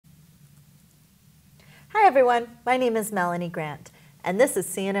Hi everyone, my name is Melanie Grant, and this is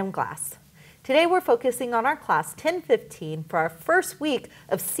C&M Glass. Today we're focusing on our class 1015 for our first week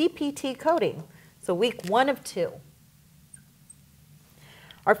of CPT coding, so week 1 of 2.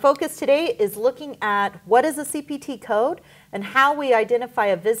 Our focus today is looking at what is a CPT code and how we identify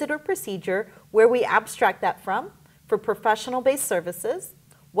a visit or procedure, where we abstract that from for professional-based services,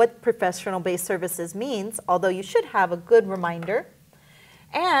 what professional-based services means, although you should have a good reminder,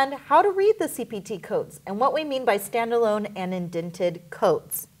 and how to read the CPT codes and what we mean by standalone and indented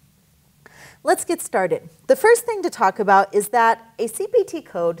codes. Let's get started. The first thing to talk about is that a CPT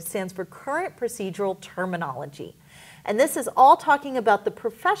code stands for current procedural terminology. And this is all talking about the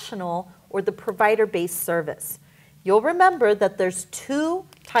professional or the provider-based service. You'll remember that there's 2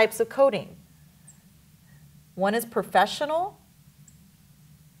 types of coding. One is professional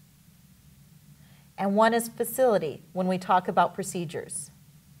and one is facility when we talk about procedures.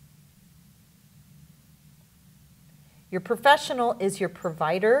 Your professional is your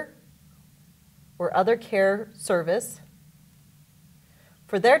provider or other care service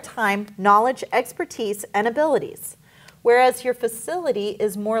for their time, knowledge, expertise, and abilities, whereas your facility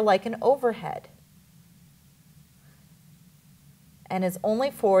is more like an overhead and is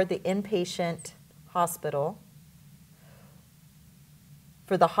only for the inpatient hospital,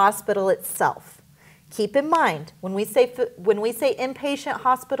 for the hospital itself. Keep in mind, when we say inpatient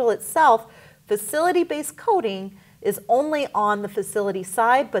hospital itself, facility-based coding is only on the facility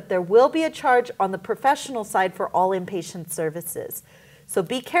side, but there will be a charge on the professional side for all inpatient services. So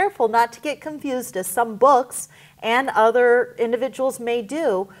be careful not to get confused, as some books and other individuals may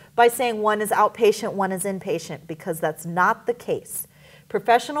do, by saying one is outpatient, one is inpatient, because that's not the case.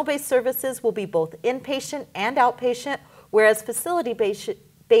 Professional-based services will be both inpatient and outpatient, whereas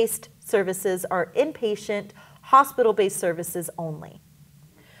facility-based services are inpatient, hospital-based services only.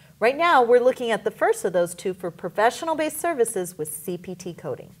 Right now, we're looking at the first of those 2 for professional-based services with CPT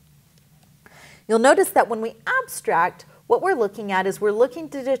coding. You'll notice that when we abstract, what we're looking at is we're looking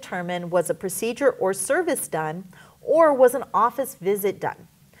to determine, was a procedure or service done, or was an office visit done?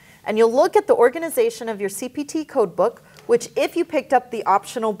 And you'll look at the organization of your CPT Codebook, which, if you picked up the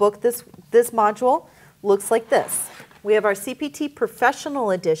optional book, this module looks like this. We have our CPT Professional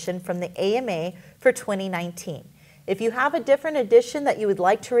Edition from the AMA for 2019. If you have a different edition that you would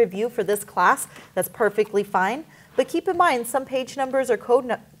like to review for this class, that's perfectly fine. But keep in mind, some page numbers or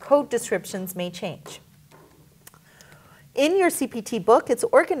code descriptions may change. In your CPT book, it's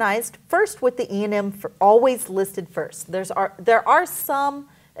organized first with the E&M always listed first. There are some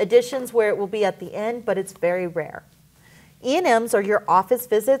editions where it will be at the end, but it's very rare. E&Ms are your office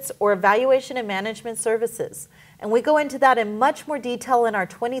visits or evaluation and management services. And we go into that in much more detail in our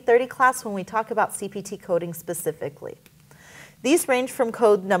 2030 class when we talk about CPT coding specifically. These range from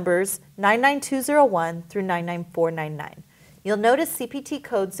code numbers 99201 through 99499. You'll notice CPT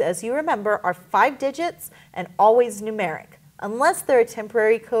codes, as you remember, are 5 digits and always numeric, unless they're a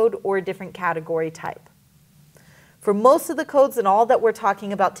temporary code or a different category type. For most of the codes and all that we're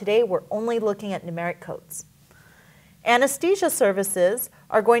talking about today, we're only looking at numeric codes. Anesthesia services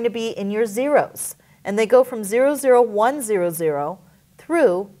are going to be in your zeros, and they go from 00100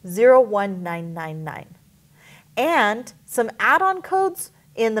 through 01999. And some add-on codes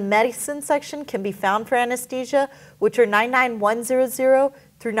in the medicine section can be found for anesthesia, which are 99100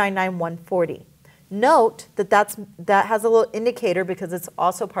 through 99140. Note that that has a little indicator because it's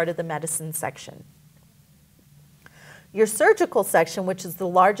also part of the medicine section. Your surgical section, which is the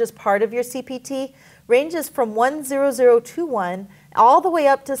largest part of your CPT, ranges from 10021 all the way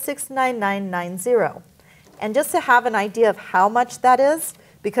up to 69990. And just to have an idea of how much that is,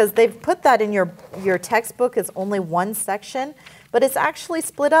 because they've put that in your textbook as only one section, but it's actually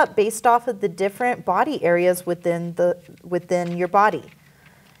split up based off of the different body areas within your body.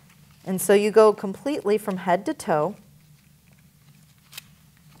 And so you go completely from head to toe.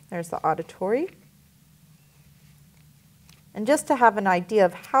 There's the auditory. And just to have an idea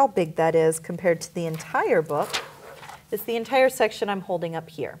of how big that is compared to the entire book, it's the entire section I'm holding up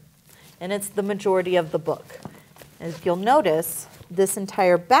here. And it's the majority of the book. As you'll notice, this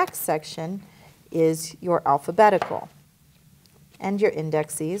entire back section is your alphabetical and your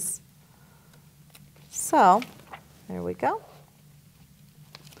indexes. So, there we go.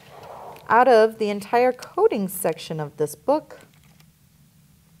 Out of the entire coding section of this book,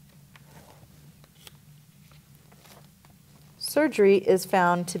 surgery is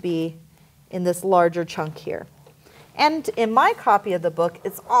found to be in this larger chunk here. And in my copy of the book,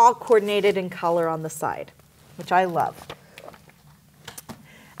 it's all coordinated in color on the side, which I love.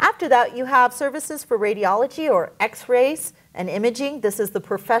 After that, you have services for radiology or x-rays, and imaging. This is the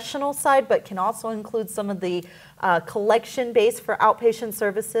professional side, but can also include some of the collection-based for outpatient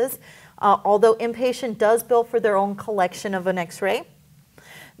services, although inpatient does bill for their own collection of an x-ray.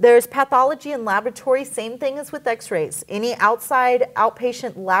 There's pathology and laboratory, same thing as with x-rays. Any outside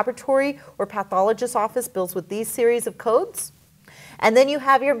outpatient laboratory or pathologist office bills with these series of codes. And then you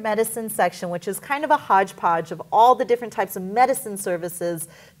have your medicine section, which is kind of a hodgepodge of all the different types of medicine services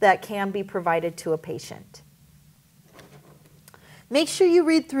that can be provided to a patient. Make sure you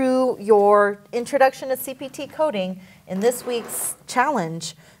read through your Introduction to CPT Coding in this week's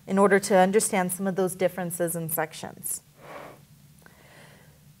challenge in order to understand some of those differences in sections.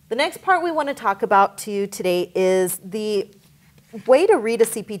 The next part we want to talk about to you today is the way to read a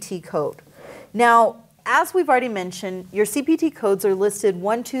CPT code. Now, as we've already mentioned, your CPT codes are listed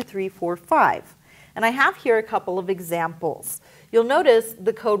 1, 2, 3, 4, 5. And I have here a couple of examples. You'll notice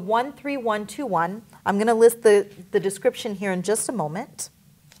the code 13121. I'm going to list the description here in just a moment.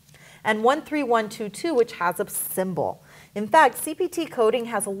 And 13122, which has a symbol. In fact, CPT coding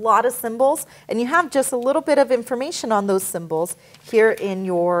has a lot of symbols, and you have just a little bit of information on those symbols here in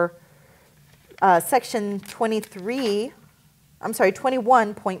your section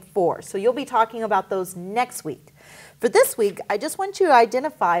 21.4. So you'll be talking about those next week. For this week, I just want you to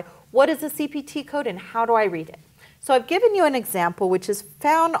identify what is a CPT code and how do I read it. So I've given you an example which is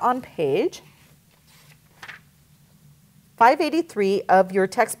found on page 583 of your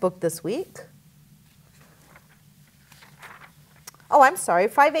textbook this week. Oh, I'm sorry,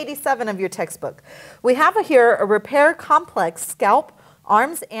 587 of your textbook. We have here a repair complex scalp,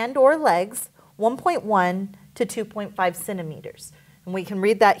 arms and or legs, 1.1 to 2.5 centimeters. And we can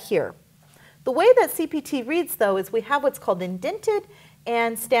read that here. The way that CPT reads, though, is we have what's called indented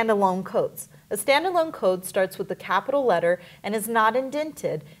and standalone codes. A standalone code starts with a capital letter and is not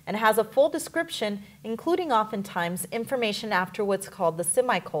indented and has a full description, including oftentimes information after what's called the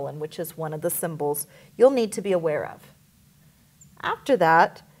semicolon, which is one of the symbols you'll need to be aware of. After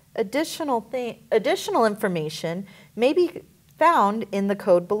that, additional information may be found in the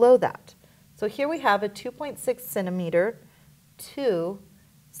code below that. So here we have a 2.6 centimeter to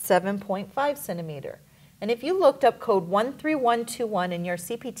 7.5 centimeter. And if you looked up code 13121 in your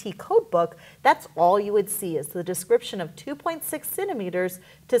CPT codebook, that's all you would see is the description of 2.6 centimeters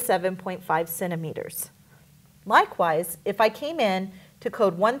to 7.5 centimeters. Likewise, if I came in to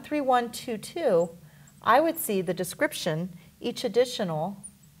code 13122, I would see the description, each additional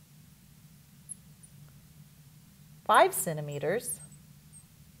 5 centimeters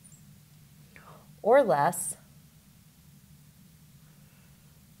or less,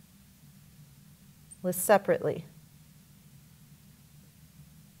 list separately.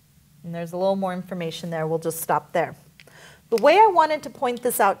 And there's a little more information there. We'll just stop there. The way I wanted to point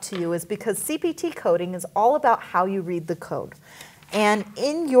this out to you is because CPT coding is all about how you read the code. And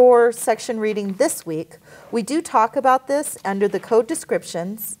in your section reading this week, we do talk about this under the code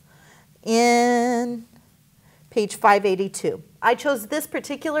descriptions in page 582. I chose this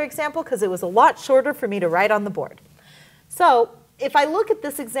particular example because it was a lot shorter for me to write on the board. So if I look at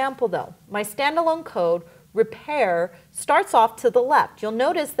this example, though, my standalone code, repair, starts off to the left. You'll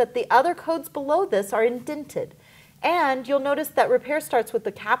notice that the other codes below this are indented. And you'll notice that repair starts with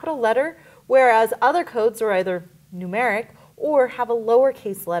the capital letter, whereas other codes are either numeric or have a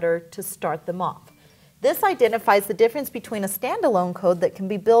lowercase letter to start them off. This identifies the difference between a standalone code that can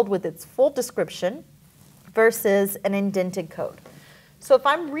be billed with its full description versus an indented code. So if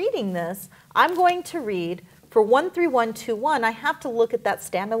I'm reading this, I'm going to read for 13121, I have to look at that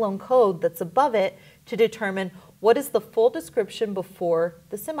standalone code that's above it to determine what is the full description before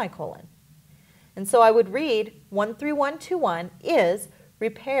the semicolon. And so I would read 13121 is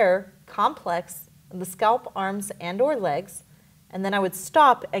repair complex of the scalp, arms, and or legs, and then I would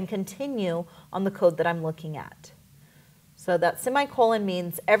stop and continue on the code that I'm looking at. So that semicolon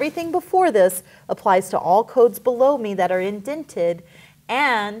means everything before this applies to all codes below me that are indented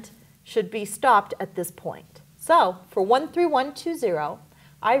and should be stopped at this point. So for 13120,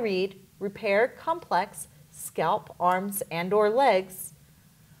 I read repair complex scalp, arms, and or legs,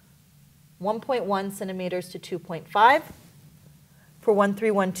 1.1 centimeters to 2.5. For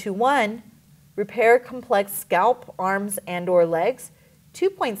 13121, repair complex scalp, arms, and or legs,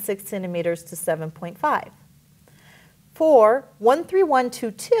 2.6 centimeters to 7.5. For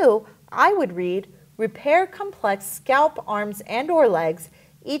 13122, I would read repair complex scalp, arms, and or legs,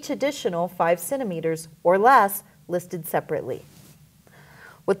 each additional 5 centimeters or less, listed separately.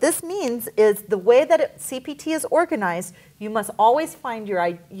 What this means is the way that CPT is organized, you must always find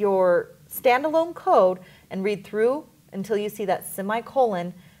your standalone code and read through until you see that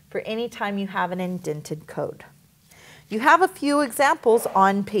semicolon for any time you have an indented code. You have a few examples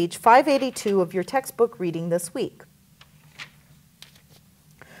on page 582 of your textbook reading this week.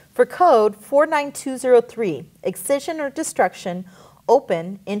 For code 49203, excision or destruction,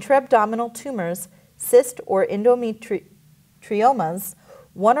 open intra-abdominal tumors, cyst or endometriomas,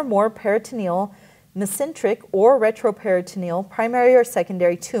 one or more peritoneal, mesenteric or retroperitoneal, primary or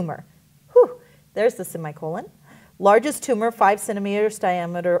secondary tumor. Whew, there's the semicolon. Largest tumor 5 centimeters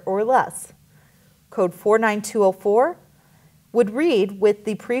diameter or less. Code 49204 would read with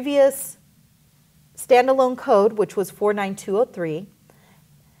the previous standalone code, which was 49203,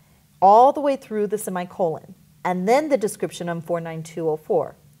 all the way through the semicolon, and then the description on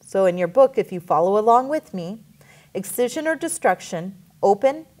 49204. So in your book, if you follow along with me, excision or destruction,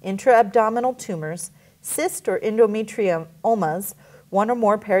 open intra-abdominal tumors, cyst or endometriomas, one or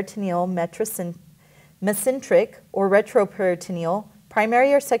more peritoneal, mesenteric or retroperitoneal,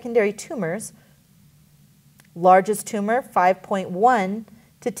 primary or secondary tumors, largest tumor 5.1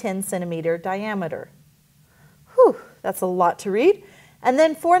 to 10 centimeter diameter. Whew, that's a lot to read. And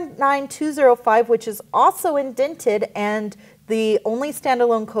then 49205, which is also indented, and the only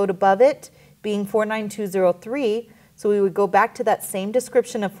standalone code above it being 49203. So we would go back to that same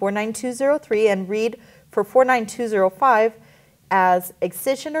description of 49203 and read for 49205 as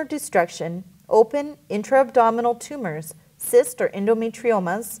excision or destruction, open intra-abdominal tumors, cyst or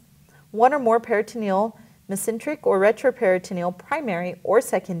endometriomas, one or more peritoneal, mesenteric or retroperitoneal, primary or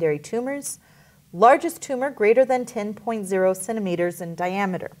secondary tumors, largest tumor greater than 10.0 centimeters in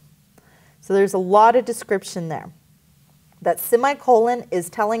diameter. So there's a lot of description there. That semicolon is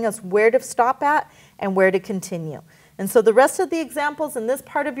telling us where to stop at and where to continue. And so the rest of the examples in this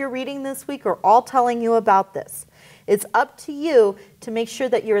part of your reading this week are all telling you about this. It's up to you to make sure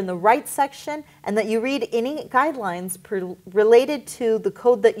that you're in the right section and that you read any guidelines related to the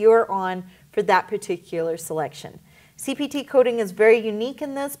code that you're on for that particular selection. CPT coding is very unique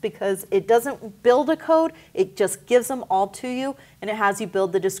in this because it doesn't build a code, it just gives them all to you, and it has you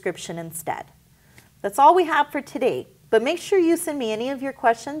build the description instead. That's all we have for today, but make sure you send me any of your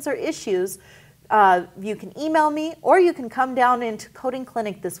questions or issues. You can email me, or you can come down into Coding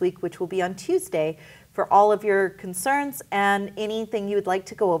Clinic this week, which will be on Tuesday, for all of your concerns and anything you would like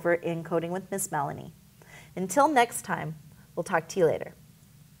to go over in Coding with Miss Melanie. Until next time, we'll talk to you later.